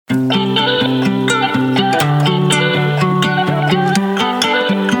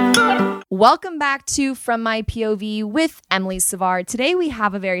Welcome back to From My POV with Emily Savard. Today we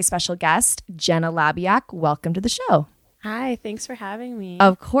have a very special guest, Jenna Labiak. Welcome to the show. Hi, thanks for having me.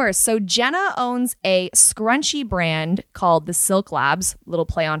 Of course. So Jenna owns a scrunchie brand called the Silk Labs, little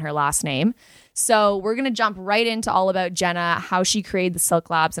play on her last name. So we're going to jump right into all about Jenna, how she created the Silk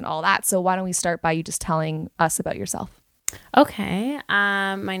Labs and all that. So why don't we start by you just telling us about yourself? Okay.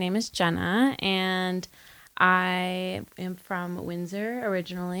 My name is Jenna, and I am from Windsor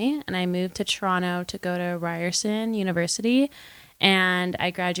originally, and I moved to Toronto to go to Ryerson University, and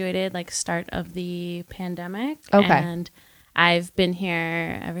I graduated like start of the pandemic. Okay. And I've been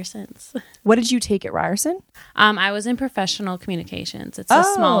here ever since. What did you take at Ryerson? I was in professional communications. It's a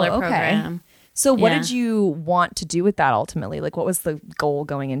smaller program. So what did you want to do with that ultimately? Like, what was the goal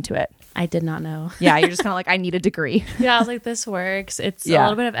going into it? I did not know. Yeah, you're just kind of like, I need a degree. Yeah, I was like, this works. It's a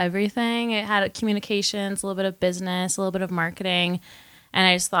little bit of everything. It had communications, a little bit of business, a little bit of marketing. And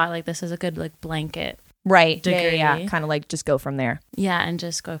I just thought like, this is a good like blanket degree. Yeah. Kind of like just go from there. Yeah, and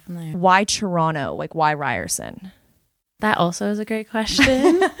just go from there. Why Toronto? Like, why Ryerson? That also is a great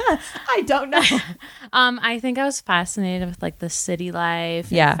question. I don't know. I think I was fascinated with like the city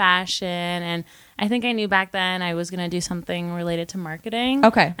life and fashion. And I think I knew back then I was going to do something related to marketing.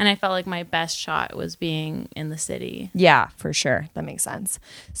 Okay. And I felt like my best shot was being in the city. Yeah, for sure. That makes sense.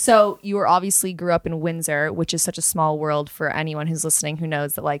 So you were obviously grew up in Windsor, which is such a small world for anyone who's listening who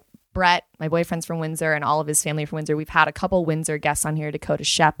knows that like Brett, my boyfriend's from Windsor, and all of his family are from Windsor. We've had a couple Windsor guests on here, Dakota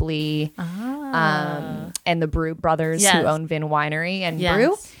Shepley, and the Brew brothers who own Vin Winery and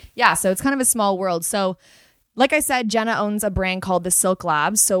Brew. Yeah, so it's kind of a small world. So like I said, Jenna owns a brand called the Silk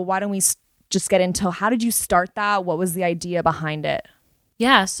Labs. So why don't we just get into how did you start that? What was the idea behind it?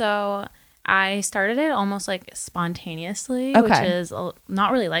 Yeah, so I started it almost like spontaneously, which is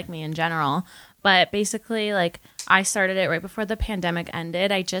not really like me in general. But basically, like, I started it right before the pandemic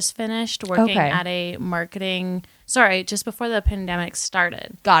ended. I just finished working at a just before the pandemic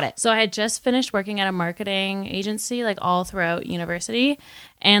started. Got it. So I had just finished working at a marketing agency, like, all throughout university.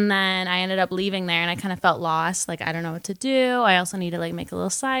 And then I ended up leaving there, and I kind of felt lost. Like, I don't know what to do. I also need to, like, make a little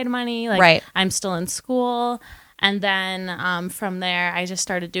side money. Like, I'm still in school. And then from there, I just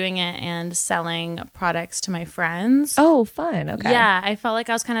started doing it and selling products to my friends. Oh, fun. Okay. Yeah, I felt like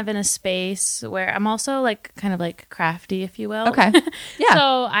I was kind of in a space where I'm also like kind of like crafty, if you will. Okay. Yeah.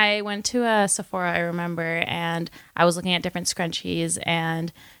 So I went to a Sephora, I remember, and I was looking at different scrunchies,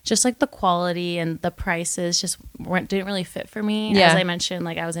 and just like the quality and the prices just didn't really fit for me. Yeah. As I mentioned,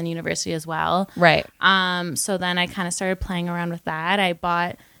 like I was in university as well. Right. So then I kind of started playing around with that. I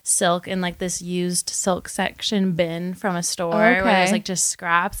bought silk in like this used silk section bin from a store where it was like just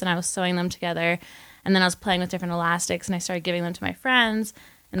scraps, and I was sewing them together, and then I was playing with different elastics, and I started giving them to my friends,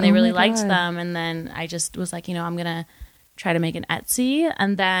 and they really liked them. And then I just was like, I'm gonna try to make an Etsy,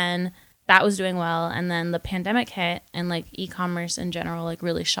 and then that was doing well. And then the pandemic hit, and like e-commerce in general like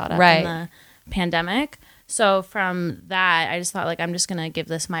really shot up in the pandemic. So from that, I just thought, like, I'm just going to give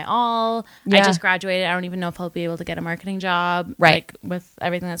this my all. I just graduated. I don't even know if I'll be able to get a marketing job, like, with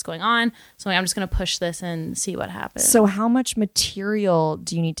everything that's going on. So I'm just going to push this and see what happens. So how much material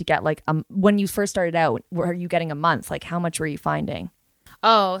do you need to get? Like, when you first started out, were you getting a month? Like, how much were you finding?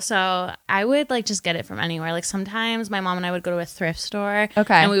 Oh, so I would like just get it from anywhere. Like sometimes my mom and I would go to a thrift store,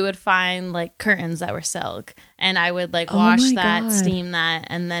 and we would find like curtains that were silk, and I would like wash that, steam that,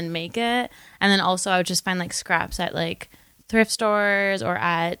 and then make it. And then also I would just find like scraps at like thrift stores or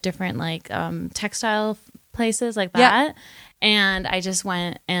at different like textile places like that. And I just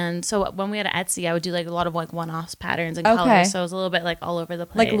went, and so when we had an Etsy, I would do like a lot of like one-offs patterns and colors. So it was a little bit like all over the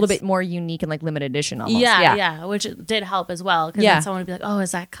place. Like a little bit more unique and like limited edition almost. Yeah, which did help as well. Because then someone would be like, oh,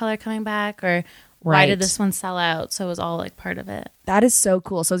 is that color coming back? Or why did this one sell out? So it was all like part of it. That is so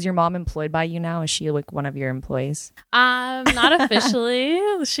cool. So is your mom employed by you now? Is she like one of your employees? Not officially.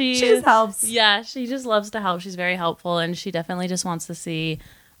 She just helps. Yeah, she just loves to help. She's very helpful, and she definitely just wants to see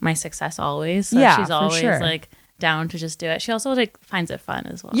my success always. So she's always like down to just do it. She also like finds it fun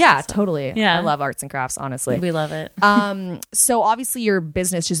as well. Yeah, totally. Yeah, I love arts and crafts, honestly. We love it. So obviously your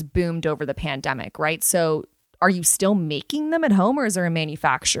business just boomed over the pandemic, right? So are you still making them at home, or is there a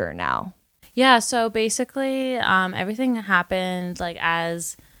manufacturer now? Yeah, so basically everything happened like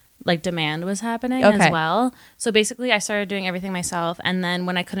as like demand was happening as well. So basically I started doing everything myself, and then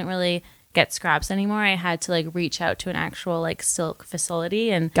when I couldn't really get scraps anymore, I had to like reach out to an actual like silk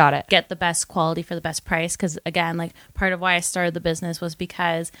facility and get the best quality for the best price, because again, like part of why I started the business was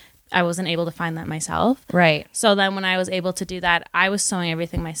because I wasn't able to find that myself. Right. So then when I was able to do that, I was sewing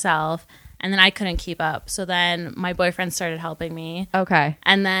everything myself, And then I couldn't keep up. So then my boyfriend started helping me. Okay.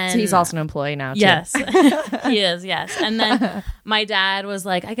 And then... So he's also an employee now, too. Yes. He is, yes. And then my dad was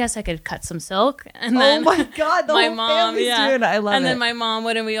like, I guess I could cut some silk. And then oh my God, the whole family's doing it. I love it. And then my mom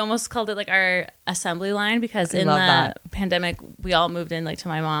would, and we almost called it like our assembly line because in the pandemic, we all moved in like to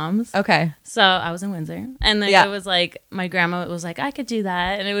my mom's. Okay. So I was in Windsor. And then it was like, my grandma was like, I could do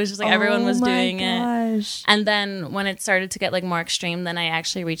that. And it was just like everyone was doing it. And then when it started to get like more extreme, then I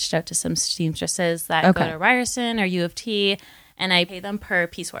actually reached out to some seamstresses that go to Ryerson or U of T, and I pay them per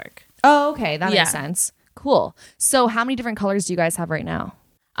piecework. Oh, okay. That makes sense. Cool. So how many different colors do you guys have right now?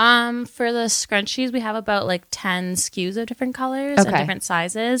 For the scrunchies, we have about like 10 SKUs of different colors and different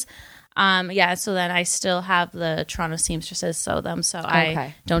sizes. So then I still have the Toronto seamstresses sew them, so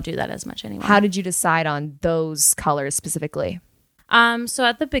I don't do that as much anymore. How did you decide on those colors specifically? So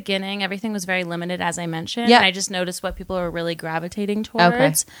at the beginning, everything was very limited, as I mentioned. Yeah. I just noticed what people were really gravitating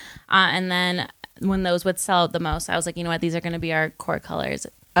towards. And then when those would sell the most, I was like, you know what, these are going to be our core colors.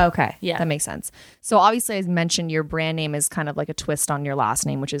 Okay. Yeah. That makes sense. So obviously, as mentioned, your brand name is kind of like a twist on your last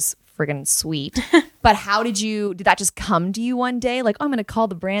name, which is friggin' sweet. But how did that just come to you one day? Like, oh, I'm going to call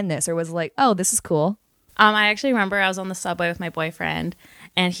the brand this, or was it like, oh, this is cool? I actually remember I was on the subway with my boyfriend,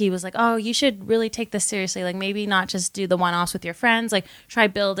 and he was like, oh, you should really take this seriously. Like, maybe not just do the one-offs with your friends. Like, try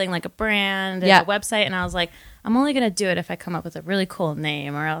building like a brand and a website. And I was like, I'm only going to do it if I come up with a really cool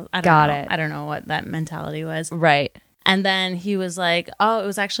name, or I don't know what that mentality was. Right. And then he was like, oh, it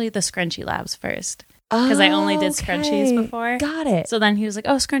was actually the Scrunchie Labs first. Because I only did scrunchies before. Got it. So then he was like,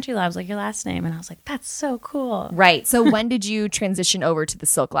 oh, Scrunchie Labs, like your last name. And I was like, that's so cool. Right. So when did you transition over to the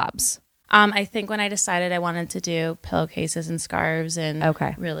Silk Labs? I think when I decided I wanted to do pillowcases and scarves and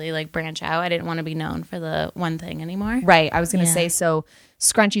really like branch out, I didn't want to be known for the one thing anymore. Right. I was going to say, so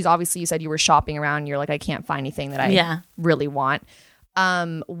scrunchies, obviously you said you were shopping around and you're like, I can't find anything that I really want.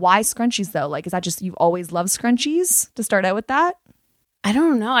 Why scrunchies though? Like, is that just you've always loved scrunchies to start out with that? I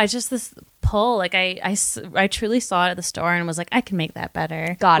don't know. I just this pull. Like I truly saw it at the store and was like, I can make that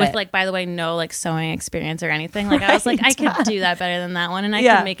better. Got it. With like, by the way, no like sewing experience or anything. Like I was like, I could do that better than that one, and I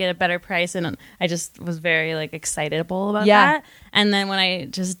could make it a better price. And I just was very like excitable about that. And then when I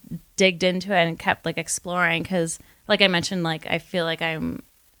just digged into it and kept like exploring, because like I mentioned, like I feel like I'm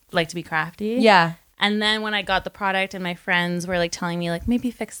like to be crafty. Yeah. And then when I got the product and my friends were like telling me like maybe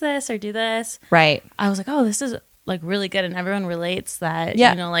fix this or do this, right? I was like, oh, this is like really good, and everyone relates that.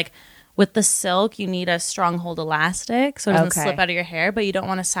 You know, like with the silk, you need a strong hold elastic so it doesn't slip out of your hair, but you don't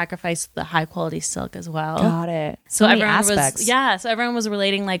want to sacrifice the high quality silk as well. Got it. So everyone aspects. So everyone was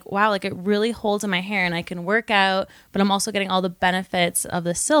relating like, wow, like it really holds in my hair, and I can work out, but I'm also getting all the benefits of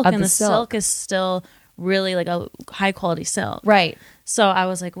the silk, and the silk is still really like a high quality silk. Right. So I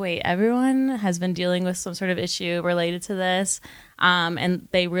was like, wait, everyone has been dealing with some sort of issue related to this. And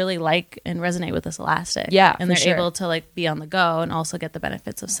they really like and resonate with this elastic. Yeah. And they're able to like be on the go and also get the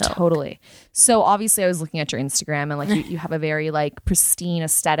benefits of silk. Totally. So obviously I was looking at your Instagram and like you have a very like pristine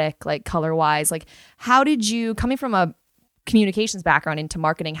aesthetic, like color wise. Like how did you, coming from a communications background into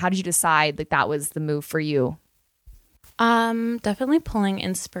marketing, how did you decide that that was the move for you? Definitely pulling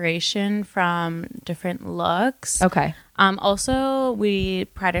inspiration from different looks. Okay. Also, we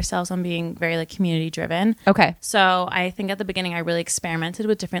pride ourselves on being very like community driven. Okay. So I think at the beginning I really experimented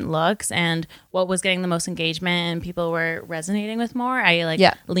with different looks and what was getting the most engagement and people were resonating with more. I like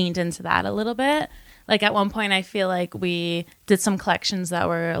leaned into that a little bit. Like at one point I feel like we did some collections that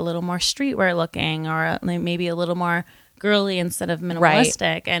were a little more streetwear looking, or maybe a little more girly instead of minimalistic.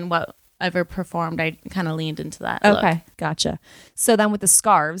 Right. And what ever performed, I kind of leaned into that look. Gotcha. So then with the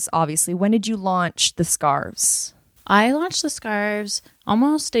scarves, obviously, when did you launch the scarves? I launched the scarves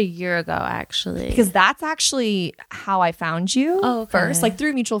almost a year ago, actually. Because that's actually how I found you first, like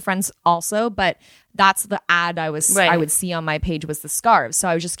through mutual friends also, but that's the ad I would see on my page was the scarves. So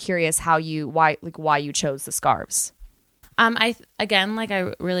I was just curious why you chose the scarves. I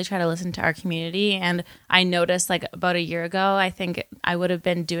really try to listen to our community, and I noticed like about a year ago, I think I would have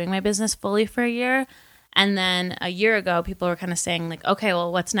been doing my business fully for a year. And then a year ago, people were kind of saying like, okay,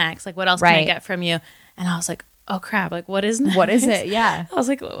 well, what's next? Like, what else can I get from you? And I was like, oh crap, like what is next? What is it? Yeah. I was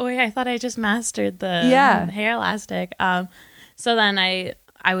like, oh, wait, I thought I just mastered the hair elastic. So then I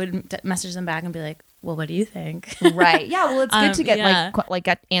would message them back and be like, well, what do you think? Right. Yeah. Well, it's good to get like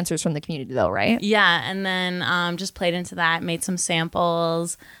get answers from the community though, right? Yeah. And then just played into that, made some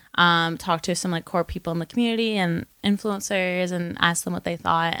samples. talked to some like core people in the community and influencers and asked them what they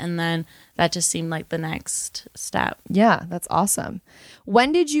thought. And then that just seemed like the next step. Yeah, that's awesome.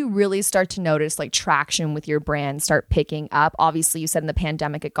 When did you really start to notice like traction with your brand start picking up? Obviously, you said in the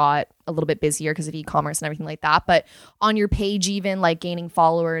pandemic it got a little bit busier because of e-commerce and everything like that. But on your page, even like gaining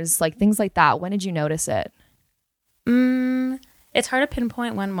followers, like things like that, when did you notice it? It's hard to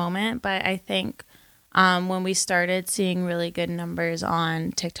pinpoint one moment, but I think when we started seeing really good numbers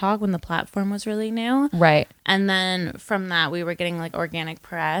on TikTok when the platform was really new. Right. And then from that, we were getting like organic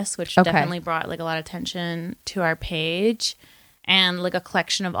press, which definitely brought like a lot of attention to our page. And like a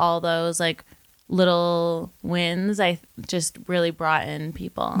collection of all those like little wins, I just really brought in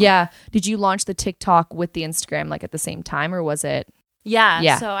people. Yeah. Did you launch the TikTok with the Instagram like at the same time, or was it?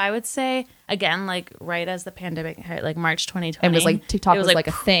 Yeah. So I would say, again, like right as the pandemic hit, like March 2020. And it was like TikTok was like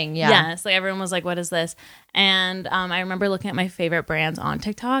a thing. Yeah. Yes. Like everyone was like, what is this? And I remember looking at my favorite brands on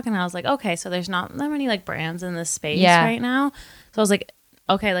TikTok and I was like, okay, so there's not that many like brands in this space right now. So I was like,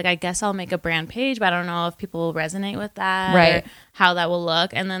 okay, like I guess I'll make a brand page, but I don't know if people will resonate with that or how that will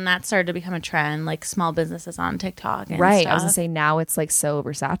look. And then that started to become a trend, like small businesses on TikTok. And right. stuff. I was gonna say now it's like so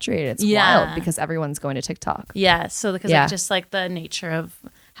oversaturated. It's wild because everyone's going to TikTok. Yeah. So because like, just like the nature of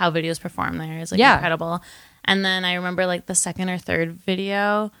how videos perform there is like incredible. And then I remember like the second or third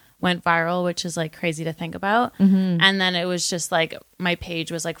video went viral, which is like crazy to think about. And then it was just like my page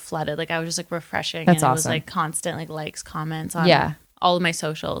was like flooded. Like I was just like refreshing. That's and it awesome. was like constant like likes, comments on all of my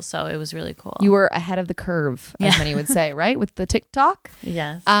socials. So it was really cool. You were ahead of the curve, as many would say, right? With the TikTok.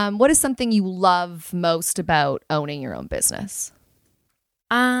 Yes. What is something you love most about owning your own business?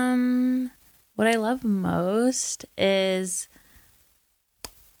 What I love most is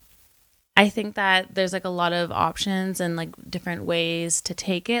I think that there's like a lot of options and like different ways to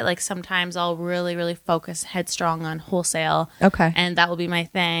take it. Like sometimes I'll really, really focus headstrong on wholesale. Okay. And that will be my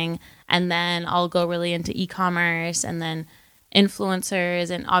thing. And then I'll go really into e-commerce and then influencers,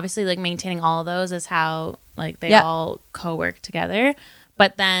 and obviously like maintaining all of those is how like they all co-work together.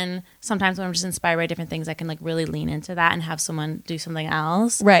 But then sometimes when I'm just inspired by different things, I can like really lean into that and have someone do something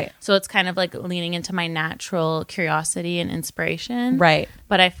else. Right. So it's kind of like leaning into my natural curiosity and inspiration. Right.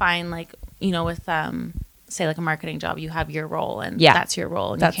 But I find like, you know, with say like a marketing job, you have your role and that's your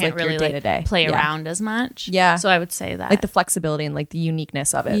role, and that's you can't like really day-to-day. Play around as much. Yeah. So I would say that. Like the flexibility and like the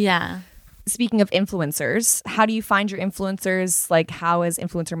uniqueness of it. Yeah. Speaking of influencers, how do you find your influencers? Like, how is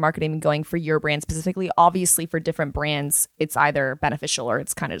influencer marketing going for your brand specifically? Obviously, for different brands, it's either beneficial or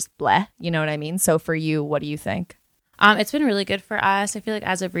it's kind of just bleh. You know what I mean? So for you, what do you think? It's been really good for us. I feel like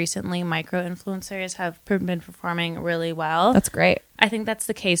as of recently, micro influencers have been performing really well. That's great. I think that's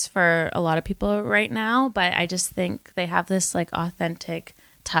the case for a lot of people right now, but I just think they have this like authentic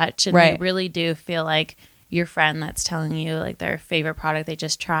touch, and they really do feel like your friend that's telling you like their favorite product they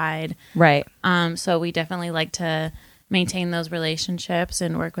just tried. Right. So we definitely like to maintain those relationships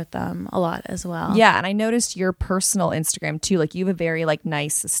and work with them a lot as well. Yeah. And I noticed your personal Instagram too. Like you have a very like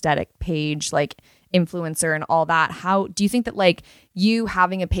nice aesthetic page, like influencer and all that. How do you think that like you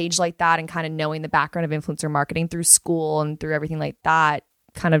having a page like that and kind of knowing the background of influencer marketing through school and through everything like that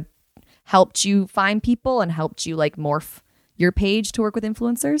kind of helped you find people and helped you like morph your page to work with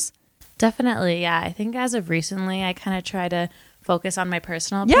influencers? Definitely, yeah. I think as of recently, I kind of try to focus on my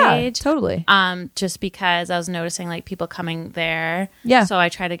personal page. Yeah, totally. Just because I was noticing like people coming there. Yeah. So I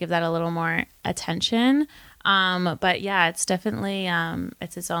try to give that a little more attention. But yeah, it's definitely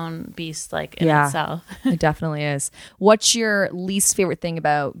it's its own beast like in itself. It definitely is. What's your least favorite thing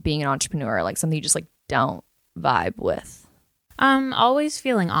about being an entrepreneur? Like something you just like don't vibe with? Always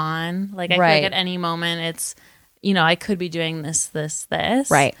feeling on. Like I feel like at any moment it's, you know, I could be doing this.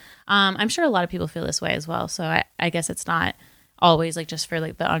 Right. I'm sure a lot of people feel this way as well. So I guess it's not always like just for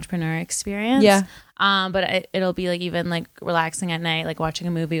like the entrepreneur experience. Yeah. But it'll be like even like relaxing at night, like watching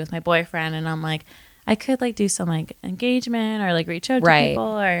a movie with my boyfriend. And I'm like, I could like do some like engagement or like reach out to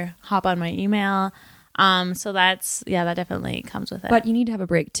people or hop on my email. So that's, that definitely comes with it. But you need to have a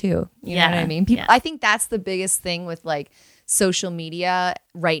break too. You know what I mean? People, I think that's the biggest thing with like social media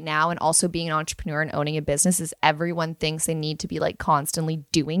right now, and also being an entrepreneur and owning a business, is everyone thinks they need to be like constantly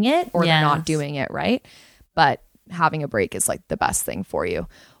doing it or they're not doing it right. But having a break is like the best thing for you.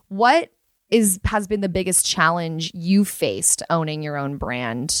 What has been the biggest challenge you faced owning your own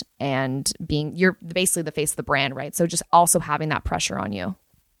brand and you're basically the face of the brand, right? So just also having that pressure on you.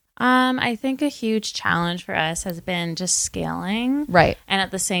 I think a huge challenge for us has been just scaling. Right. And at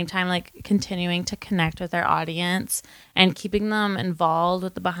the same time, like continuing to connect with our audience and keeping them involved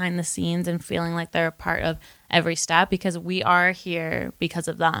with the behind the scenes and feeling like they're a part of every step, because we are here because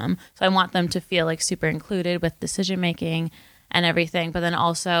of them. So I want them to feel like super included with decision making and everything, but then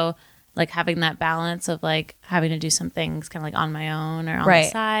also like having that balance of like having to do some things kind of like on my own or on the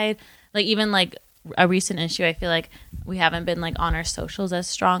side. Like even like a recent issue, I feel like we haven't been like on our socials as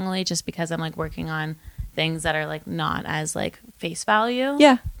strongly just because I'm like working on things that are like not as like face value.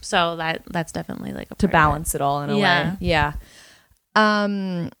 Yeah. So that's definitely like to balance it all in a way. Yeah.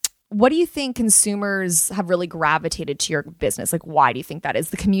 What do you think consumers have really gravitated to your business? Like, why do you think that is?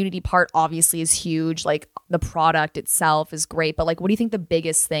 The community part obviously is huge. Like the product itself is great, but like, what do you think the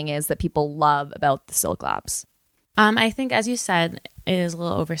biggest thing is that people love about the Silk Labs? I think, as you said, it is a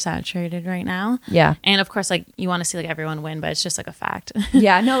little oversaturated right now. Yeah. And of course, like you want to see like everyone win, but it's just like a fact.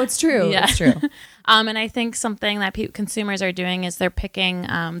 Yeah, no, it's true. Yeah. It's true. And I think something that consumers are doing is they're picking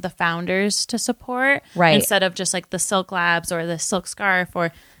the founders to support, right, instead of just like the Silk Labs or the silk scarf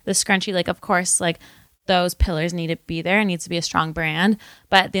or the scrunchie. Like, of course, like those pillars need to be there. It needs to be a strong brand.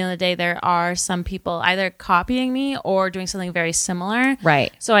 But at the end of the day, there are some people either copying me or doing something very similar.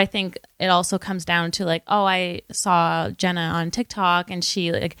 Right. So I think it also comes down to like, oh, I saw Jenna on TikTok and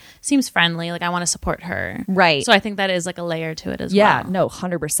she like seems friendly. Like I want to support her. Right. So I think that is like a layer to it as well. Yeah, no,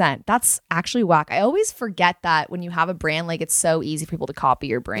 100%. That's actually whack. I always forget that when you have a brand, like it's so easy for people to copy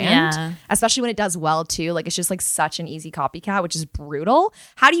your brand. Yeah. Especially when it does well too. Like it's just like such an easy copycat, which is brutal.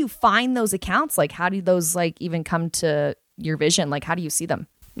 How do you find those accounts? Like how do those like even come to your vision? Like how do you see them?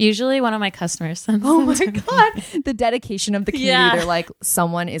 Usually one of my customers sends Oh them my to me. God. The dedication of the community. Yeah. They're like,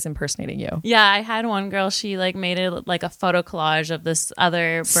 someone is impersonating you. Yeah, I had one girl, she like made it like a photo collage of this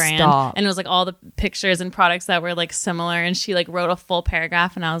other brand. Stop. And it was like all the pictures and products that were like similar. And she like wrote a full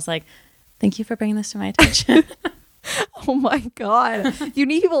paragraph and I was like, thank you for bringing this to my attention. Oh my God. You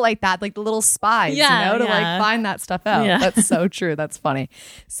need people like that, like the little spies, you know, to like find that stuff out. Yeah. That's so true. That's funny.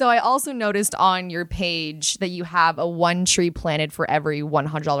 So I also noticed on your page that you have a one tree planted for every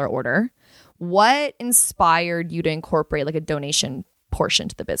 $100 order. What inspired you to incorporate like a donation portion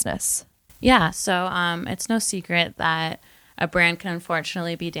to the business? Yeah. So it's no secret that a brand can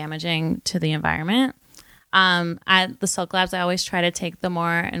unfortunately be damaging to the environment. At the Silk Labs, I always try to take the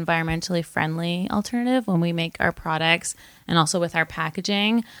more environmentally friendly alternative when we make our products and also with our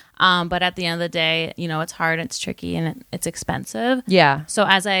packaging. But at the end of the day, you know, it's hard, it's tricky, and it's expensive. Yeah. So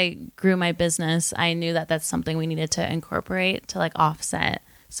as I grew my business, I knew that that's something we needed to incorporate to like offset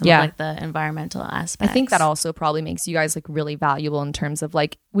some of like the environmental aspects. I think that also probably makes you guys like really valuable in terms of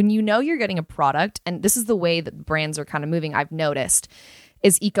like when you know you're getting a product, and this is the way that brands are kind of moving, I've noticed,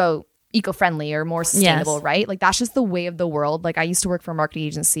 is eco-friendly or more sustainable, yes, right? Like that's just the way of the world. Like I used to work for a marketing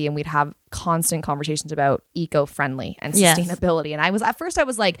agency and we'd have constant conversations about eco-friendly and sustainability. Yes. And I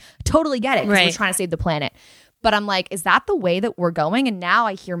was like, totally get it because we're trying to save the planet. But I'm like, is that the way that we're going? And now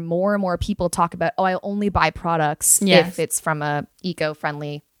I hear more and more people talk about, oh, I only buy products if it's from a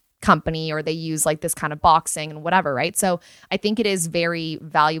eco-friendly company or they use like this kind of boxing and whatever, right? So I think it is very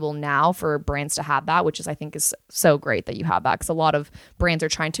valuable now for brands to have that, which is I think is so great that you have that because a lot of brands are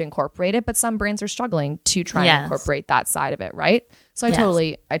trying to incorporate it, but some brands are struggling to try and incorporate that side of it, right? So I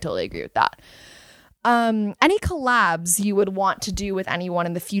totally agree with that. Any collabs you would want to do with anyone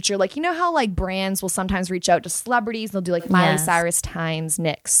in the future? Like, you know how like brands will sometimes reach out to celebrities, they'll do like Miley Cyrus times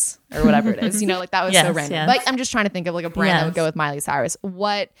Nyx or whatever it is, you know, like that was so random. But I'm just trying to think of like a brand that would go with Miley Cyrus.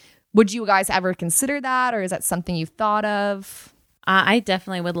 What would you guys ever consider that, or is that something you've thought of? I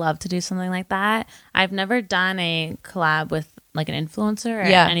definitely would love to do something like that. I've never done a collab with like an influencer or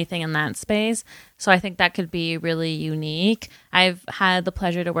anything in that space. So I think that could be really unique. I've had the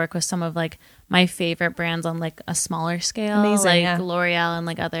pleasure to work with some of like my favorite brands on like a smaller scale, like L'Oreal and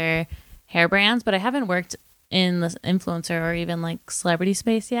like other hair brands, but I haven't worked in the influencer or even like celebrity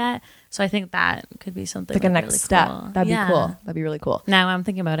space yet. So I think that could be something like a next really step. Cool. That'd be cool. That'd be really cool. Now I'm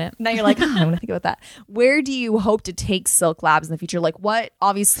thinking about it. Now you're like, I'm going to think about that. Where do you hope to take Silk Labs in the future? Like what,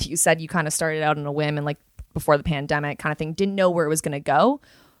 obviously you said you kind of started out on a whim and like before the pandemic kind of thing, didn't know where it was going to go.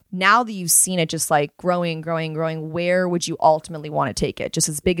 Now that you've seen it just like growing, where would you ultimately want to take it? Just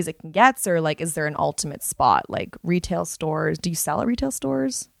as big as it can get? Or like, is there an ultimate spot? Like retail stores? Do you sell at retail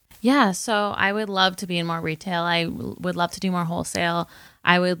stores? Yeah, so I would love to be in more retail. I would love to do more wholesale.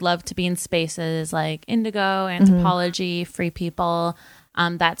 I would love to be in spaces like Indigo, Anthropology, Free People.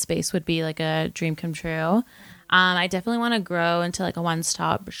 That space would be like a dream come true. I definitely want to grow into like a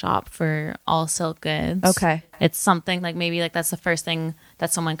one-stop shop for all silk goods. Okay. It's something like maybe like that's the first thing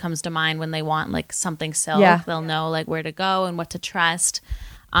that someone comes to mind when they want like something silk. Yeah. They'll know like where to go and what to trust.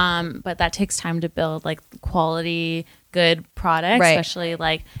 But that takes time to build like quality, good product, especially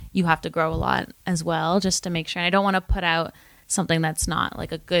like you have to grow a lot as well just to make sure. And I don't want to put out something that's not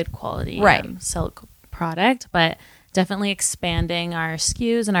like a good quality silk product, but definitely expanding our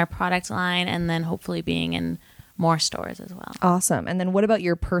SKUs and our product line and then hopefully being in more stores as well. Awesome. And then what about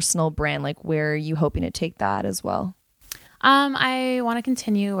your personal brand? Like, where are you hoping to take that as well? I want to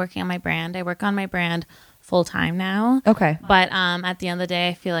continue working on my brand. I work on my brand full time now. Okay. But at the end of the day,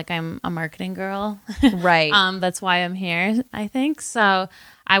 I feel like I'm a marketing girl. Right. That's why I'm here, I think. So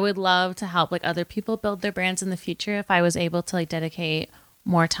I would love to help like other people build their brands in the future if I was able to like dedicate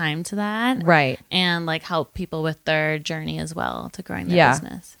more time to that. Right. And like help people with their journey as well to growing their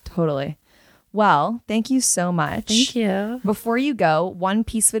business. Totally. Well, thank you so much. Thank you. Before you go, one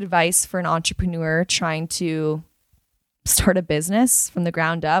piece of advice for an entrepreneur trying to start a business from the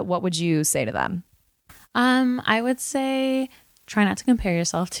ground up, what would you say to them? I would say try not to compare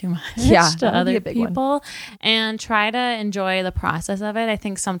yourself too much to other people and try to enjoy the process of it. I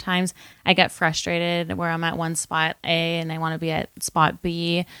think sometimes I get frustrated where I'm at one spot A and I want to be at spot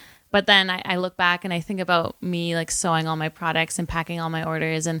B. But then I look back and I think about me like sewing all my products and packing all my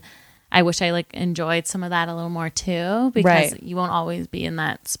orders, and I wish I like enjoyed some of that a little more too, because you won't always be in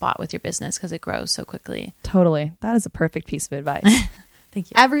that spot with your business because it grows so quickly. Totally. That is a perfect piece of advice.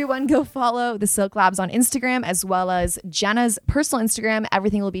 Thank you. Everyone go follow the Silk Labs on Instagram as well as Jenna's personal Instagram.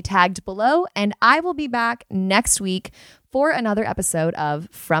 Everything will be tagged below. And I will be back next week for another episode of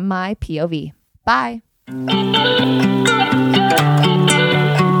From My POV. Bye.